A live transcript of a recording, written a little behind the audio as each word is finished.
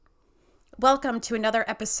Welcome to another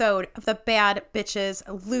episode of the Bad Bitches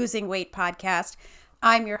Losing Weight podcast.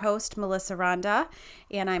 I'm your host, Melissa Ronda,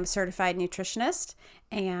 and I'm a certified nutritionist,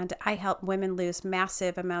 and I help women lose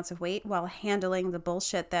massive amounts of weight while handling the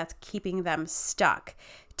bullshit that's keeping them stuck.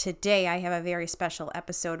 Today, I have a very special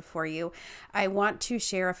episode for you. I want to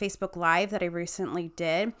share a Facebook Live that I recently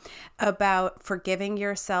did about forgiving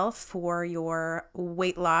yourself for your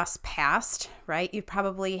weight loss past, right? You've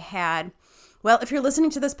probably had... Well, if you're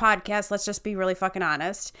listening to this podcast, let's just be really fucking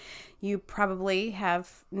honest. You probably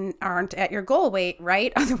aren't at your goal weight,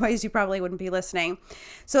 right? Otherwise, you probably wouldn't be listening.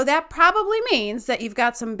 So that probably means that you've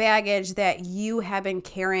got some baggage that you have been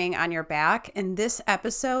carrying on your back. And this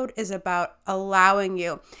episode is about allowing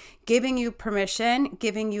you, giving you permission,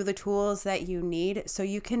 giving you the tools that you need so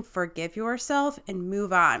you can forgive yourself and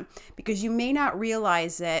move on. Because you may not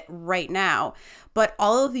realize it right now, but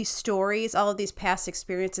all of these stories, all of these past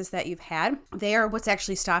experiences that you've had, they are what's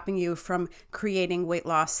actually stopping you from creating weight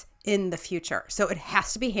loss in the future. So it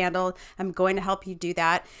has to be handled. I'm going to help you do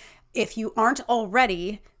that. If you aren't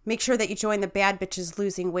already, make sure that you join the Bad Bitches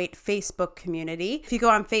Losing Weight Facebook community. If you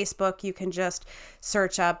go on Facebook, you can just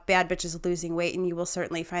search up Bad Bitches Losing Weight and you will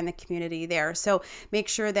certainly find the community there. So make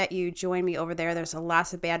sure that you join me over there. There's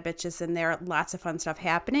lots of bad bitches in there, lots of fun stuff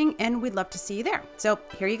happening, and we'd love to see you there. So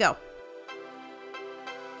here you go.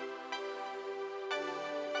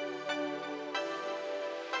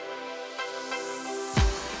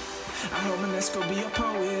 I hope my next go be a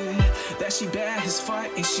poet. That she bad as fuck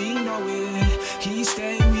and she know it. He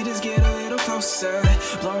stay, we just get a little closer.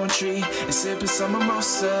 Blowing tree and sipping some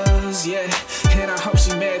mimosas, yeah. And I hope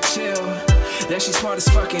she mad chill. That she smart as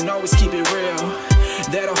fuck and always keep it real.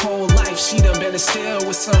 That her whole life she done been still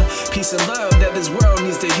with some piece of love that this world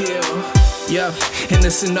needs to heal. Yup, and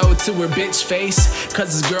it's a note to her bitch face.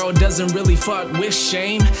 Cause this girl doesn't really fuck with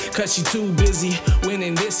shame. Cause she too busy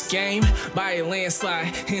winning this game by a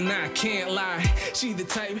landslide, and I can't lie. She the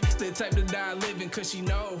type to die living cause she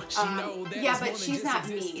know that. Yeah, but she's not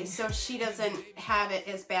me, so she doesn't have it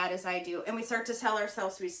as bad as I do. And we start to tell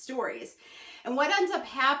ourselves these stories. And what ends up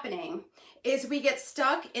happening is we get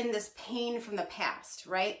stuck in this pain from the past,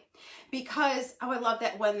 right? Because, I love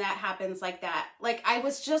that when that happens like that. Like I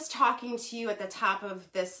was just talking to you at the top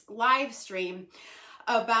of this live stream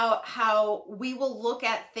about how we will look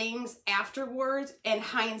at things afterwards and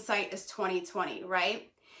hindsight is 2020, right?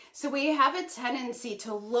 So we have a tendency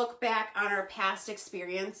to look back on our past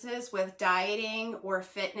experiences with dieting or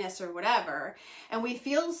fitness or whatever, and we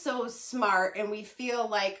feel so smart and we feel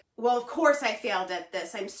like, well, of course I failed at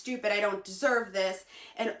this. I'm stupid. I don't deserve this.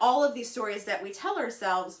 And all of these stories that we tell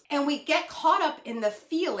ourselves, and we get caught up in the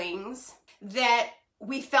feelings that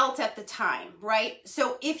we felt at the time, right?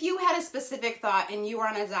 So if you had a specific thought and you were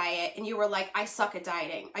on a diet and you were like, I suck at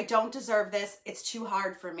dieting. I don't deserve this. It's too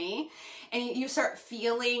hard for me. And you start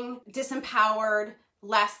feeling disempowered,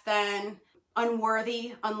 less than,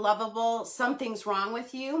 unworthy, unlovable, something's wrong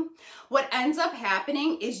with you. What ends up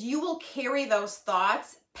happening is you will carry those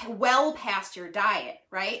thoughts well past your diet,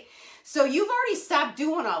 right? So you've already stopped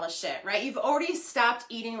doing all the shit, right? You've already stopped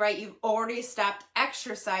eating right. You've already stopped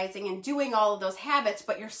exercising and doing all of those habits,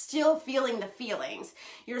 but you're still feeling the feelings.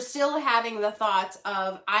 You're still having the thoughts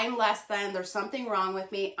of, I'm less than, there's something wrong with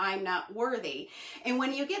me, I'm not worthy. And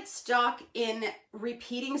when you get stuck in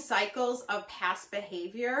repeating cycles of past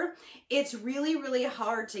behavior, it's really, really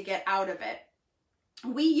hard to get out of it.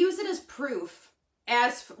 We use it as proof,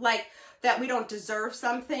 as like, that we don't deserve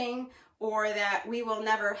something or that we will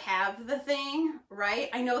never have the thing,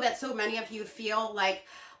 right? I know that so many of you feel like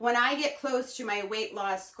when I get close to my weight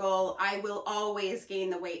loss goal, I will always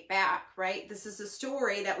gain the weight back, right? This is a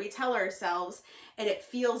story that we tell ourselves and it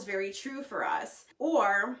feels very true for us.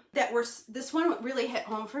 Or that this one really hit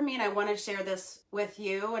home for me and I want to share this with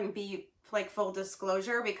you and be like full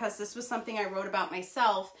disclosure because this was something I wrote about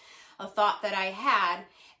myself, a thought that I had,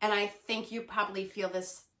 and I think you probably feel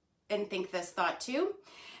this and think this thought too.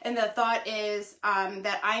 And the thought is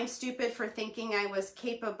that I'm stupid for thinking I was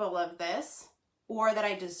capable of this or that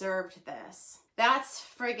I deserved this. That's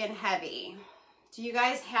friggin' heavy. Do you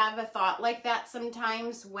guys have a thought like that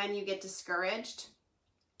sometimes when you get discouraged?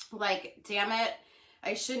 Like, damn it,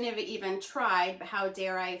 I shouldn't have even tried, but how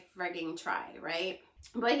dare I friggin' try, right?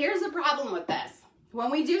 But here's the problem with this. When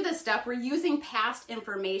we do this stuff, we're using past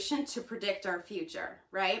information to predict our future,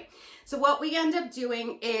 right? So what we end up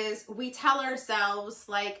doing is we tell ourselves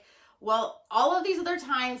like, well, all of these other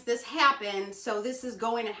times this happened, so this is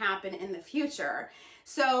going to happen in the future.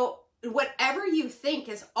 So whatever you think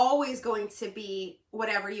is always going to be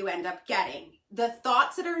whatever you end up getting. the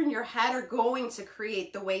thoughts that are in your head are going to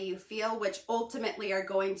create the way you feel, which ultimately are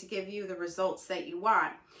going to give you the results that you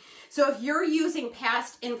want. So if you're using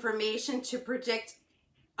past information to predict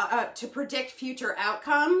future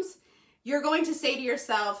outcomes, you're going to say to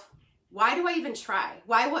yourself, why do I even try?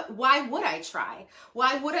 Why would I try?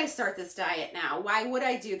 Why would I start this diet now? Why would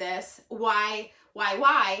I do this? Why?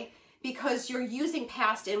 Because you're using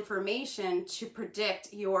past information to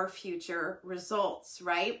predict your future results,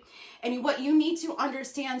 right? And what you need to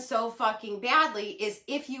understand so fucking badly is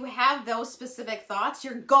if you have those specific thoughts,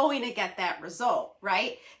 you're going to get that result,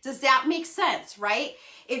 right? Does that make sense, right?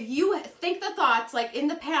 If you think the thoughts like in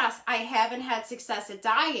the past, I haven't had success at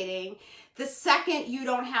dieting, the second you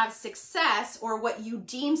don't have success or what you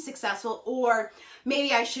deem successful, or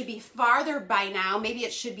maybe I should be farther by now, maybe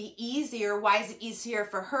it should be easier. Why is it easier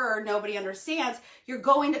for her? Nobody understands. You're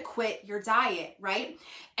going to quit your diet, right?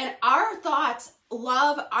 And our thoughts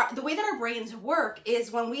the way that our brains work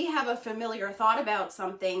is when we have a familiar thought about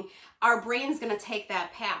something, our brain's going to take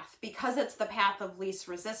that path because it's the path of least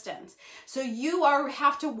resistance. So you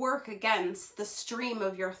have to work against the stream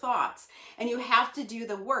of your thoughts, and you have to do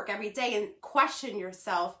the work every day and question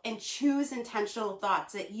yourself and choose intentional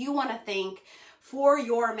thoughts that you want to think for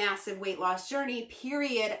your massive weight loss journey,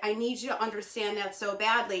 period. I need you to understand that so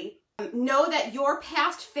badly. Know that your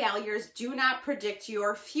past failures do not predict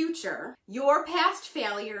your future. Your past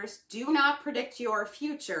failures do not predict your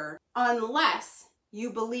future unless you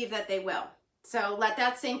believe that they will. So let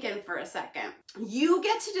that sink in for a second. You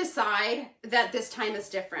get to decide that this time is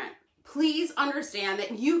different. Please understand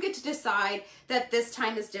that you get to decide that this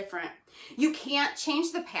time is different. You can't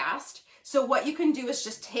change the past. So what you can do is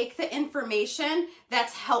just take the information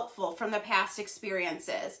that's helpful from the past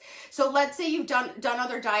experiences. So let's say you've done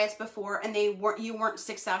other diets before and you weren't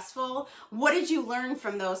successful. What did you learn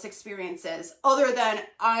from those experiences other than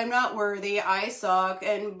I'm not worthy, I suck,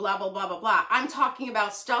 and blah, blah, blah, blah, blah. I'm talking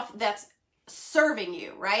about stuff that's serving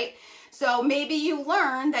you, right? So maybe you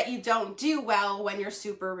learn that you don't do well when you're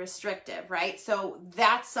super restrictive, right? So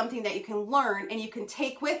that's something that you can learn and you can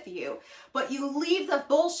take with you, but you leave the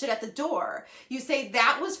bullshit at the door. You say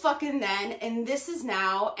that was fucking then and this is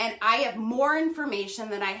now, and I have more information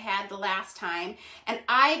than I had the last time, and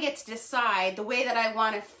I get to decide the way that I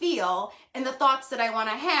want to feel and the thoughts that I want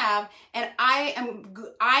to have, and I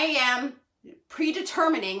am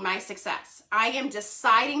predetermining my success. I am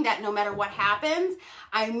deciding that no matter what happens,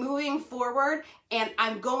 I'm moving forward and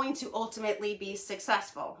I'm going to ultimately be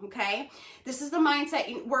successful, okay? This is the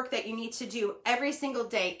mindset work that you need to do every single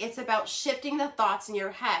day. It's about shifting the thoughts in your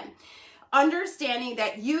head. Understanding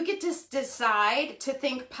that you get to decide to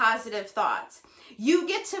think positive thoughts. You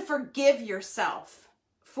get to forgive yourself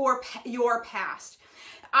for your past.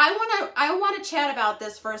 I want to chat about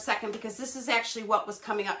this for a second because this is actually what was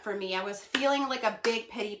coming up for me. I was feeling like a big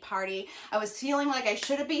pity party. I was feeling like I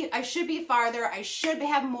should be farther. I should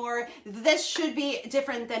have more. This should be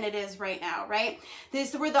different than it is right now, right?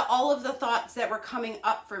 These were all of the thoughts that were coming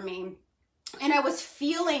up for me. And I was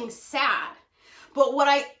feeling sad. But what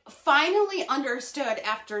I finally understood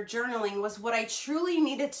after journaling was what I truly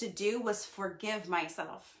needed to do was forgive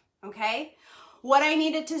myself, okay? What I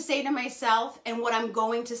needed to say to myself and what I'm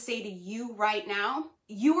going to say to you right now,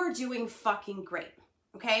 you are doing fucking great,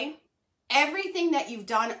 okay? Everything that you've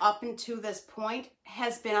done up until this point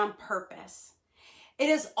has been on purpose. It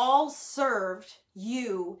has all served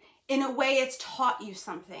you in a way. It's taught you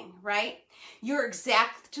something, right? You're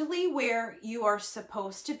exactly where you are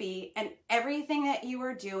supposed to be, and everything that you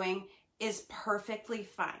are doing is perfectly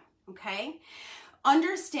fine, okay?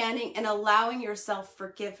 Understanding and allowing yourself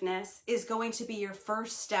forgiveness is going to be your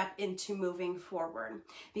first step into moving forward.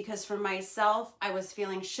 Because for myself, I was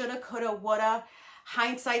feeling shoulda, coulda, woulda,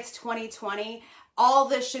 hindsight's 2020. All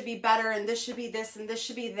this should be better, and this should be this, and this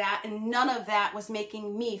should be that, and none of that was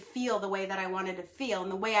making me feel the way that I wanted to feel.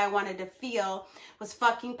 And the way I wanted to feel was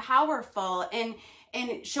fucking powerful and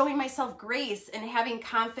showing myself grace and having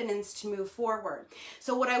confidence to move forward.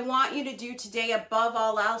 So what I want you to do today, above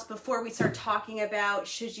all else, before we start talking about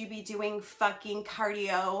should you be doing fucking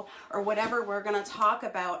cardio or whatever we're gonna talk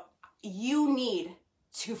about, you need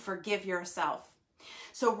to forgive yourself.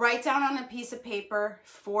 So write down on a piece of paper,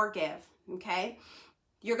 forgive, okay?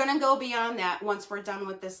 You're gonna go beyond that once we're done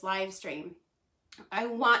with this live stream. I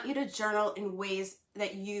want you to journal in ways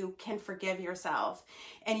that you can forgive yourself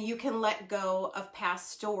and you can let go of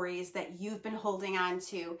past stories that you've been holding on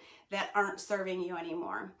to that aren't serving you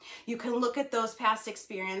anymore. You can look at those past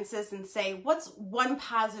experiences and say, what's one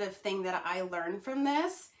positive thing that I learned from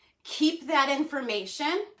this? Keep that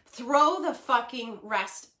information, Throw the fucking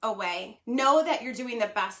rest away. Know that you're doing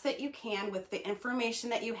the best that you can with the information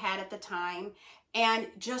that you had at the time, and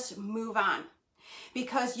just move on.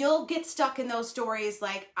 Because you'll get stuck in those stories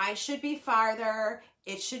like, I should be farther,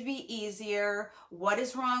 it should be easier, what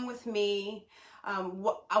is wrong with me,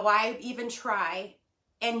 why even try?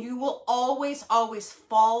 And you will always, always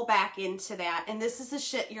fall back into that. And this is the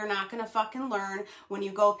shit you're not gonna fucking learn when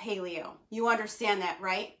you go paleo. You understand that,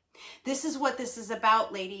 right? This is what this is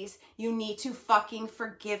about, ladies. You need to fucking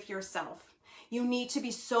forgive yourself. You need to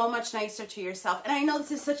be so much nicer to yourself. And I know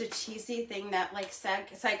this is such a cheesy thing that like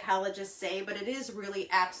psychologists say, but it is really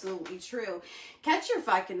absolutely true. Catch your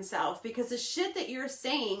fucking self, because the shit that you're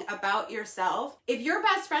saying about yourself, if your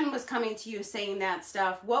best friend was coming to you saying that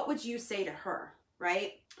stuff, what would you say to her,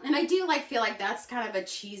 right? And I do feel like that's kind of a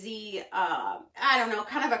cheesy, I don't know,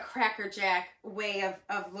 kind of a crackerjack way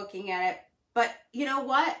of looking at it. But you know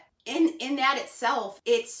what? In that itself,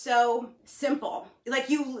 it's so simple.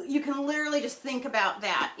 Like you can literally just think about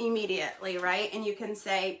that immediately, right? And you can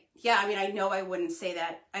say, yeah, I mean, I know I wouldn't say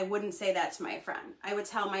that. I wouldn't say that to my friend. I would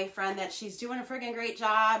tell my friend that she's doing a friggin' great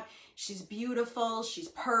job. She's beautiful, she's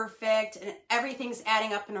perfect, and everything's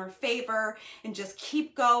adding up in her favor. And just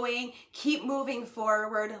keep going, keep moving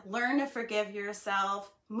forward, learn to forgive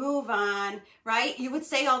yourself, move on, right? You would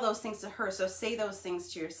say all those things to her, so say those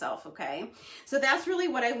things to yourself, okay? So that's really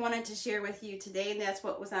what I wanted to share with you today, and that's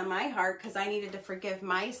what was on my heart, because I needed to forgive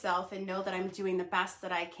myself and know that I'm doing the best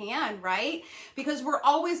that I can, right? Because we're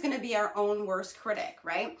always going to be our own worst critic,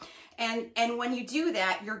 right? And when you do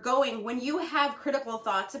that, when you have critical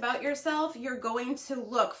thoughts about yourself, you're going to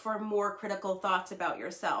look for more critical thoughts about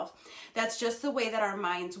yourself. That's just the way that our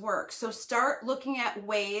minds work. So start looking at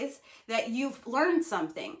ways that you've learned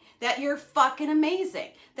something, that you're fucking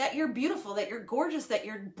amazing, that you're beautiful, that you're gorgeous, that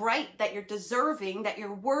you're bright, that you're deserving, that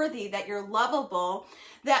you're worthy, that you're lovable,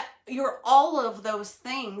 that you're all of those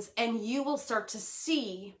things, and you will start to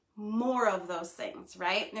see more of those things,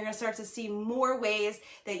 right? You're going to start to see more ways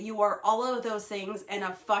that you are all of those things and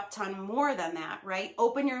a fuck ton more than that, right?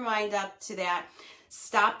 Open your mind up to that.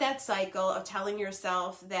 Stop that cycle of telling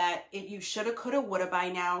yourself that you shoulda, coulda, woulda by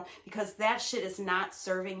now, because that shit is not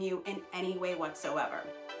serving you in any way whatsoever.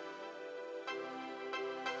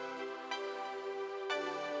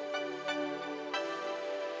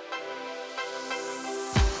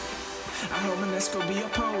 I hope my next go be a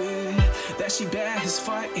poet. That she bad as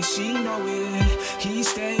fuck and she know it. He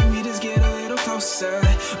stay, we just get a little closer.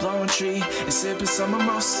 Blowing tree and sipping some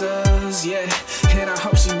mimosas, yeah. And I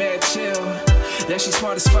hope she mad chill. That she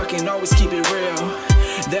smart as fuck and always keep it real.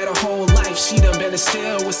 That her whole life she done been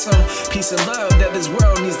instilled with some peace and love that this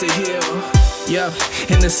world needs to heal. Yup,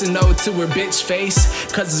 and it's a note to her bitch face,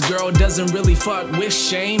 cause this girl doesn't really fuck with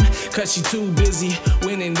shame, cause she too busy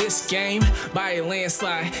winning this game by a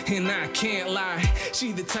landslide, and I can't lie.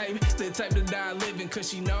 She the type to die living, cause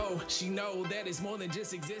she know that it's more than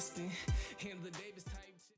just existing. And the Davis type